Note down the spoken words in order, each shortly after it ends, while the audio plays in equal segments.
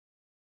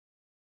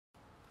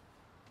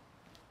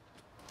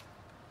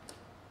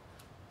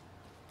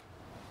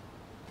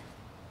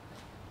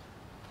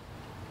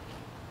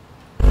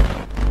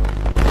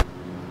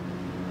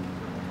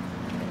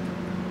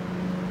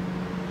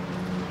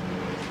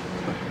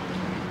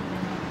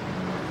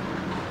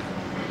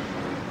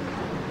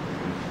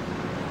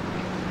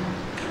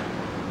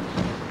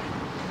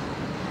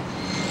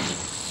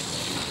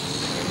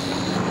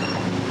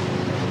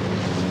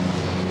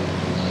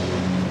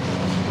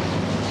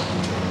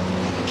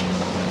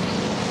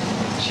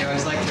She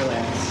always liked your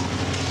legs.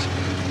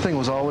 Thing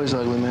was always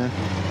ugly, man.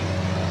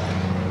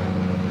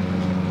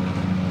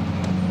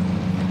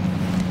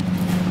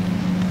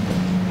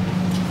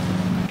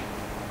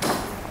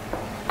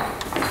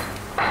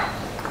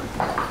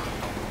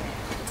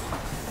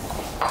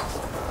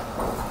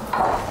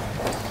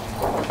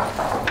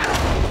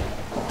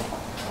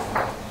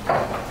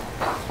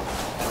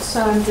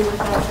 So empty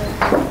without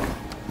her.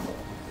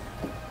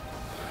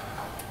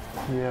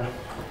 Yeah.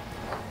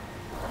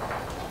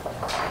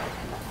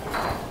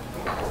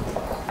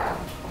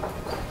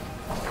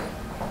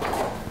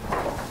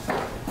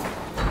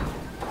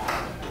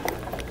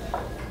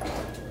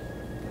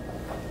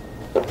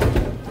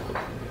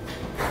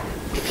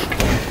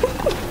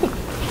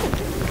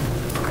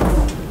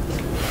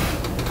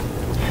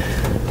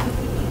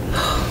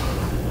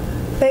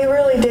 They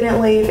really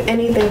didn't leave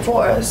anything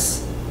for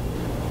us.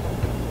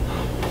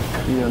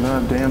 Yeah,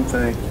 not a damn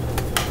thing.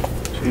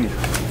 Jeez.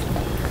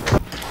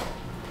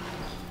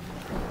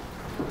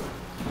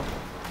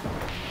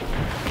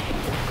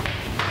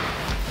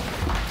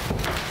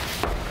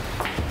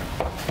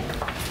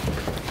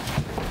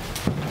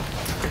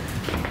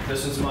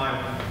 This is mine.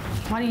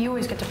 Why do you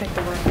always get to pick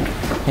the word?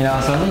 You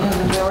know, something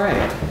doesn't feel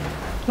right.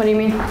 What do you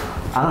mean?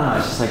 I don't know,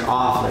 it's just like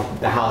off,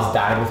 like the house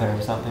died with her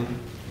or something.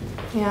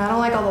 Yeah, I don't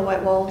like all the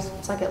white walls.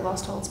 It's like it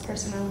lost all its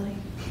personality.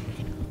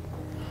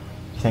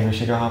 You think we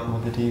should go hop in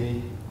with the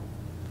TV?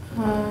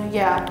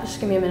 Yeah, just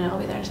give me a minute. I'll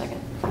be there in a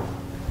second.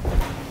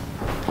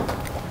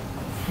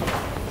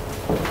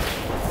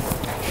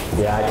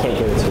 Yeah, I can't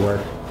get it to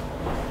work.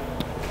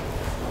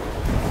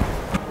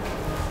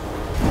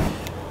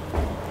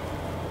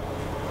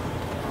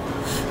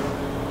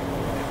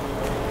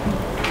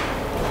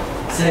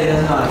 Say he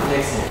doesn't know how to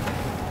fix it.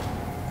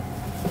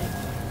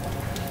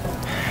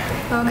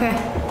 Okay.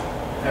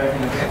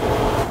 Everything okay?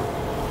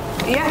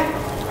 Yeah.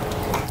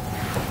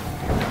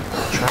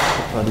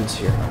 Traffic buttons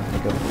here. I'm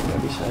gonna go to the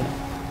Debbie side.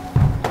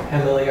 Hey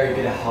Lily, are you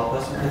gonna help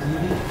us with the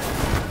TV?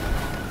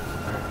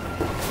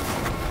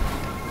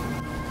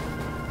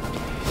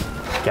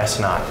 Guess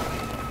not.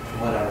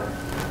 Whatever.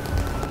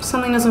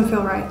 Something doesn't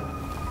feel right.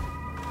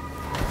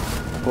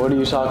 What are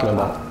you talking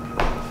about?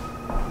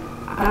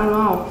 I don't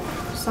know.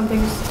 Something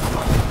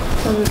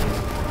doesn't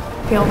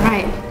feel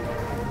right.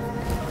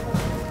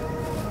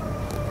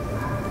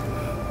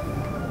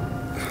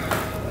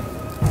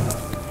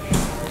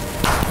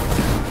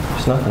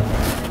 It's nothing.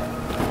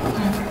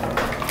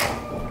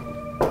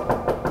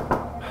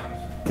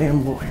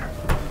 Damn lawyer.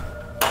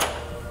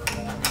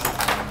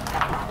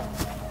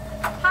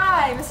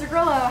 Hi, Mr.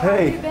 Grillo. How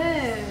Hey. have you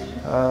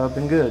been?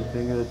 Been good,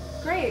 been good.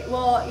 Great.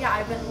 Well, yeah,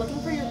 I've been looking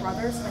for your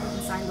brother so that he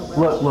can sign the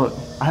will. Look,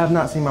 I have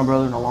not seen my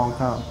brother in a long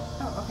time.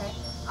 Oh, okay.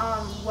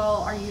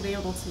 Well, are you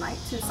available tonight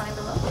to sign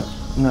the will?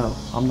 No,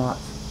 I'm not.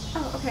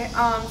 Oh, okay.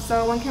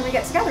 So when can we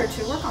get together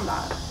to work on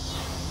that?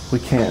 We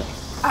can't.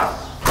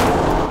 Oh.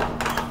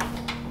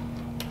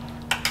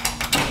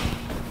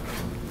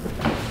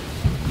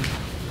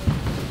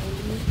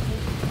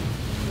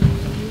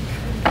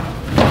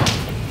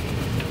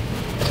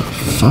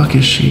 What the fuck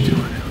is she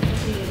doing?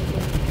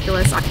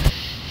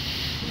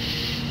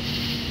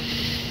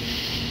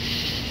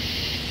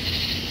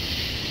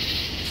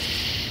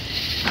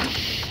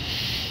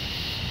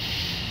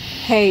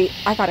 Hey,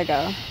 I gotta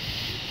go.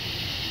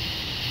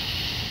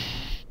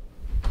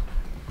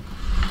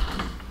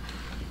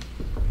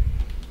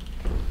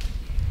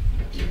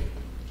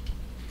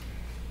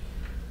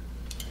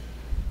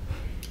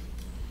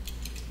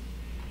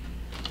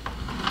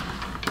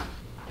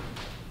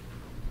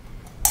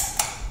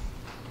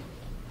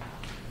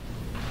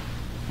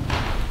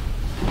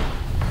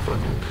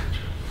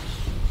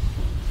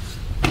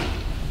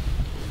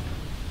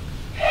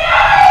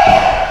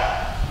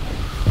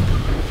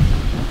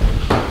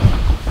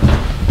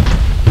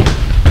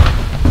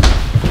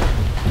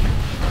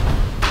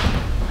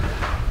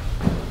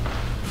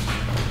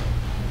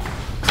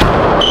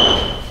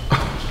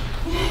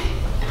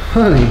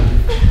 Honey,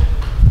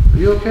 are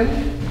you okay?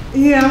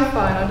 Yeah, I'm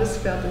fine. I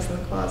just found this in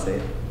the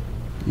closet.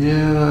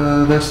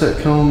 Yeah, that's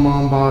that comb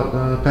Mom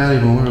bought Patty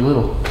when we were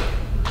little.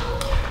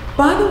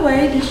 By the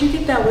way, did you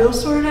get that will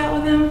sorted out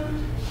with him?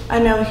 I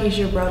know he's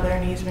your brother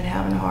and he's been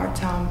having a hard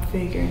time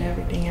figuring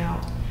everything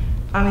out.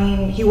 I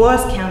mean, he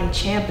was county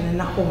champ and then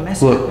the whole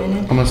mess Look, happened.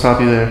 I'm gonna stop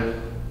you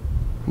there.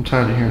 I'm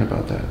tired of hearing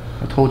about that.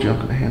 I told you I'm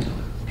gonna handle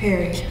it.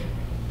 Perry.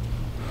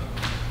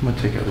 I'm gonna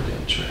take out the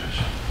damn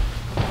trash.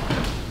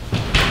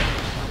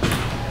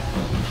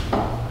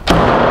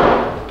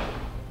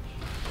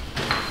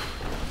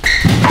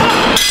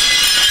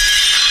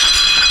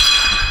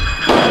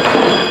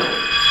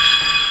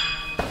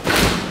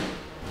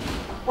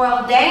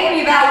 Well, damn,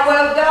 you about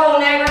woke the whole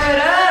neighborhood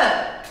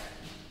up.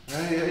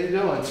 Hey, how you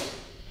doing?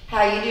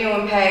 How you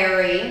doing,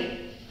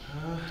 Perry?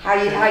 How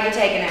you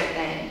taking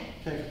everything?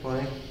 Can't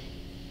complain.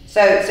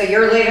 So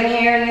you're living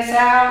here in this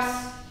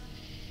house?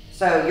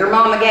 So your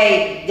mama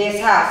gave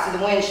this house to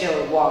the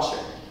windshield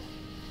washer?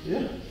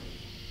 Yeah,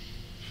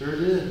 sure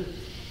did.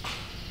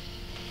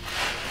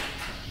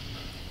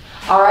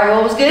 All right, well,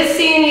 it was good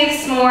seeing you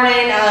this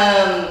morning.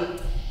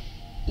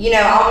 You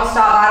know, I'm gonna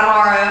stop by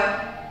tomorrow.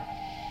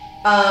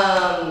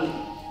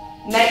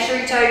 Make sure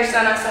you tell your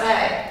son I said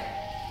hey.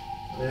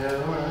 Yeah,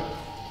 alright.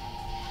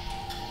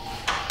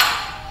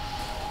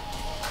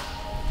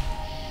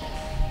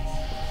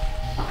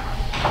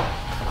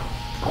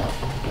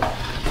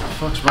 What the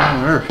fuck's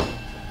wrong with her?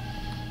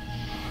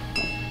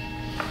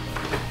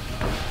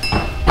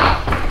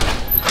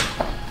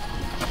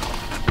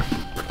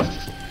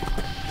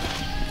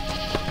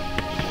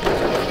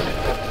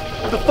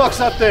 What the fuck's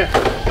up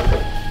there?